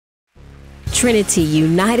Trinity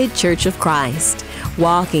United Church of Christ,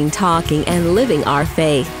 walking, talking, and living our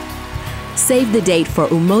faith. Save the date for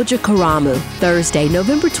Umoja Karamu, Thursday,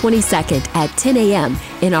 November 22nd at 10 a.m.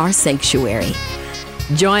 in our sanctuary.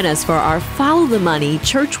 Join us for our Follow the Money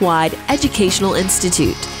Churchwide Educational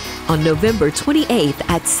Institute on November 28th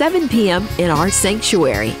at 7 p.m. in our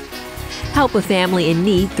sanctuary. Help a family in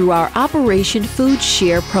need through our Operation Food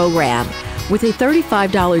Share program. With a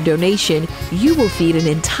 $35 donation, you will feed an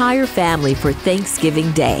entire family for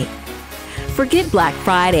Thanksgiving Day. Forget Black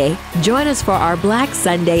Friday. Join us for our Black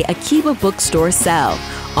Sunday Akiba Bookstore sale,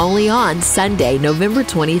 only on Sunday, November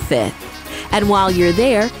 25th. And while you're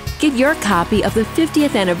there, get your copy of the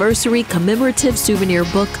 50th Anniversary Commemorative Souvenir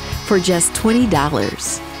Book for just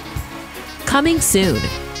 $20. Coming soon,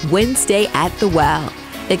 Wednesday at the Well.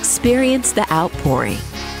 Experience the outpouring.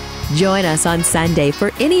 Join us on Sunday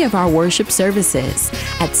for any of our worship services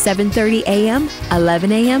at 7:30 a.m.,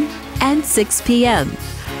 11 a.m., and 6 p.m.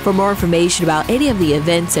 For more information about any of the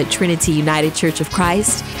events at Trinity United Church of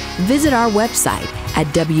Christ, visit our website at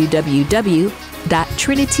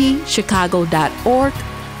www.trinitychicago.org.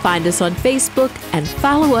 Find us on Facebook and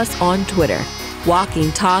follow us on Twitter.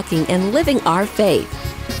 Walking, talking, and living our faith.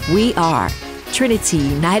 We are Trinity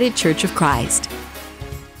United Church of Christ.